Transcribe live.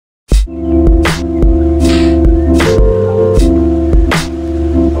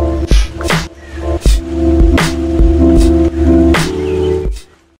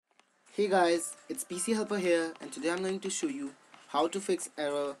PC Helper here, and today I'm going to show you how to fix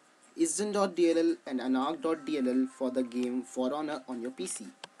error ISDone.dll and Unarc.dll for the game For Honor on your PC.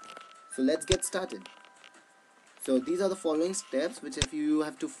 So let's get started. So these are the following steps which if you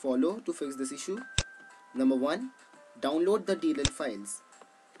have to follow to fix this issue. Number 1. Download the DLL files.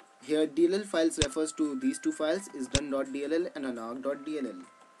 Here DLL files refers to these two files, ISDone.dll and Unarc.dll.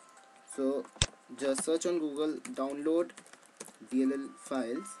 So just search on Google download DLL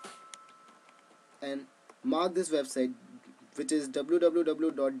files and mark this website, which is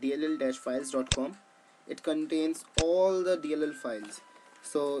www.dll-files.com. It contains all the DLL files.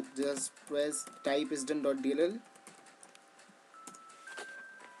 So just type ISDone.dll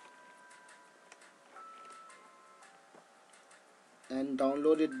and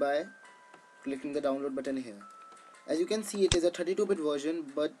download it by clicking the download button here. As you can see, it is a 32-bit version,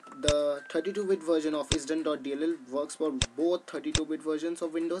 but the 32-bit version of ISDone.dll works for both 32-bit versions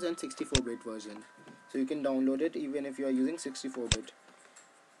of Windows and 64-bit version. So you can download it even if you are using 64-bit.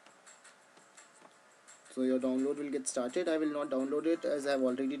 So your download will get started. I will not download it as I have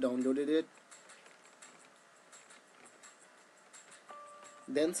already downloaded it.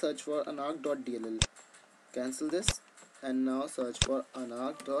 Then search for Unarc.dll. Cancel this and now search for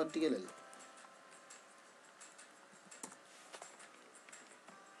Unarc.dll.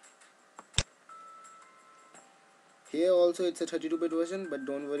 Here also it's a 32-bit version, but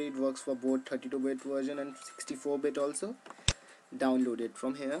don't worry, it works for both 32-bit version and 64-bit also. Download it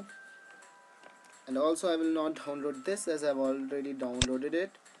from here. And also I will not download this as I've already downloaded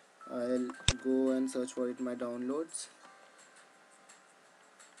it. I'll go and search for it in my downloads.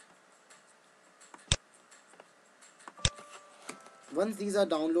 Once these are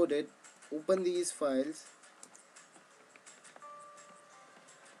downloaded, open these files.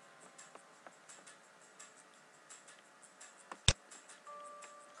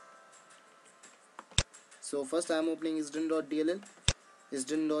 So first I am opening ISDone.dll,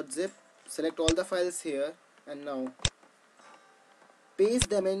 ISDone.zip. Select all the files here and now paste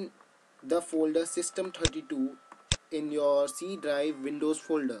them in the folder system32 in your C drive Windows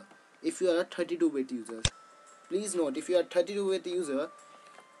folder if you are a 32-bit user. Please note, if you are a 32-bit user,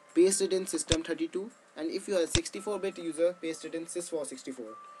 paste it in system32, and if you are a 64-bit user, paste it in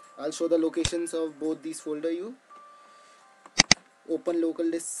SysWOW64. I'll show the locations of both these folders. You open local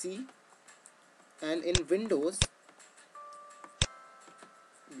disk C, and in Windows,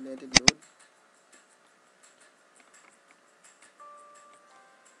 let it load.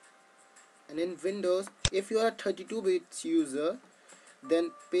 And in Windows, if you are a 32-bit user,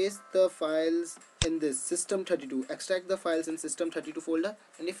 then paste the files in this system32. Extract the files in system32 folder,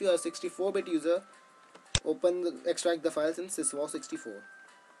 and if you are a 64-bit user, extract the files in SysWOW64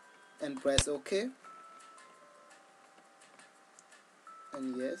 and press OK.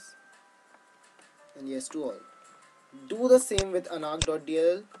 And yes to all. Do the same with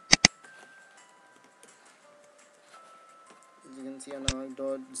Unarc.dll. As you can see,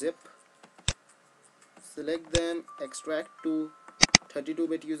 Unarc.zip. Select them, extract to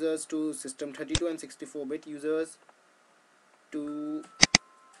 32-bit users to system32 and 64-bit users to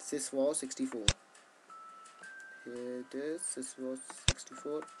SysWOW64. Here it is,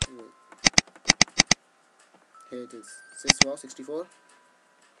 SysWOW64. Here it is, SysWOW64.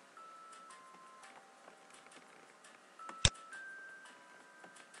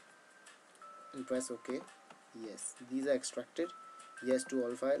 And press OK. Yes, these are extracted. Yes to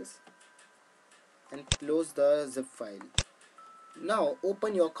all files. And close the zip file. Now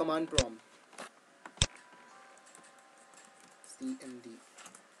open your command prompt. cmd.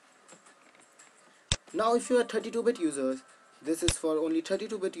 Now if you are 32-bit users, this is for only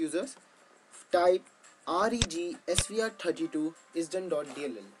 32-bit users, type regsvr32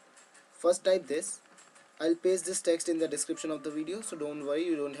 isdone.dll. First type this. I'll paste this text in the description of the video, so don't worry,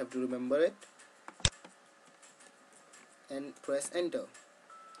 you don't have to remember it. And press enter.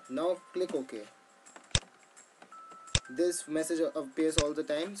 Now click OK. This message appears all the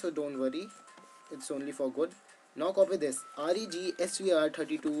time, so don't worry, it's only for good. Now copy this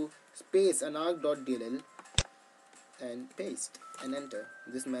regsvr32 space Unarc.dll and paste and enter.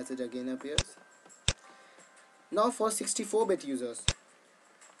 This message again appears. Now for 64-bit users,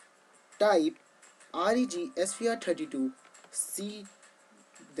 type regsvr32 c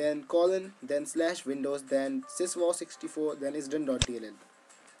then colon then slash windows then syswow64 then isdone.dll.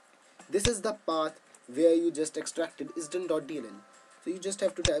 This is the path where you just extracted isdone.dll. So you just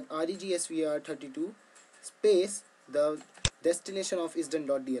have to type regsvr32 space the destination of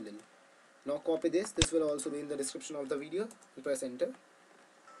isdone.dll. Now copy this. This will also be in the description of the video. Press enter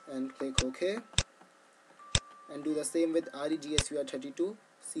and click OK. And do the same with regsvr32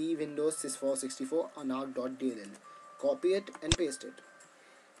 C Windows SysWOW64 Unarc.dll. Copy it and paste it.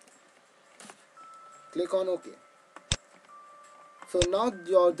 Click on OK. So now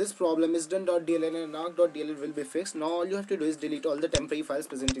your this problem ISDone.dll and Unarc.dll will be fixed. Now all you have to do is delete all the temporary files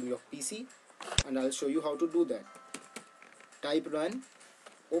present in your PC, and I'll show you how to do that. Type run,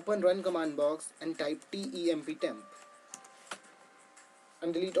 open run command box and type temp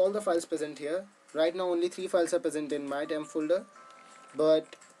and delete all the files present here. Right now only 3 files are present in my temp folder,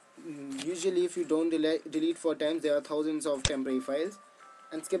 but usually if you don't delete for times, there are thousands of temporary files,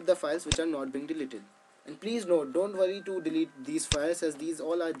 and skip the files which are not being deleted. And please note, don't worry to delete these files, as these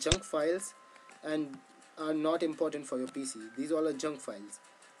all are junk files and are not important for your PC. These all are junk files.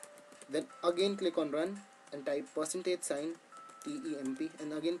 Then again click on run and type %sign temp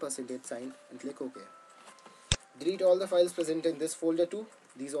and again %sign and click OK. Delete all the files present in this folder too.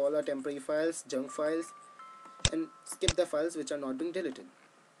 These all are temporary files, junk files, and skip the files which are not being deleted.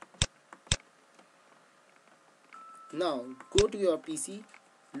 Now go to your PC,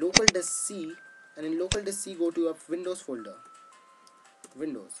 local disk C, and in local disk C go to your Windows folder.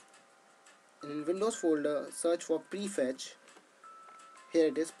 Windows. And in Windows folder search for prefetch. Here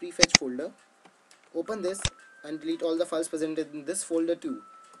it is, prefetch folder. Open this and delete all the files present in this folder too.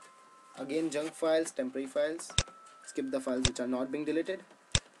 Again junk files, temporary files. Skip the files which are not being deleted.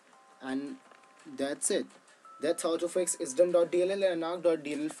 And that's it. That's how to fix ISDone.dll and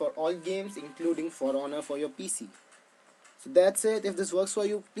Unarc.dll for all games, including For Honor for your PC. So that's it. If this works for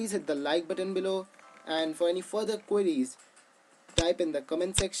you, please hit the like button below, and for any further queries, type in the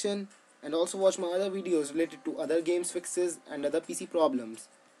comment section, and also watch my other videos related to other games fixes and other PC problems.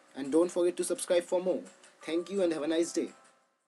 And don't forget to subscribe for more. Thank you and have a nice day.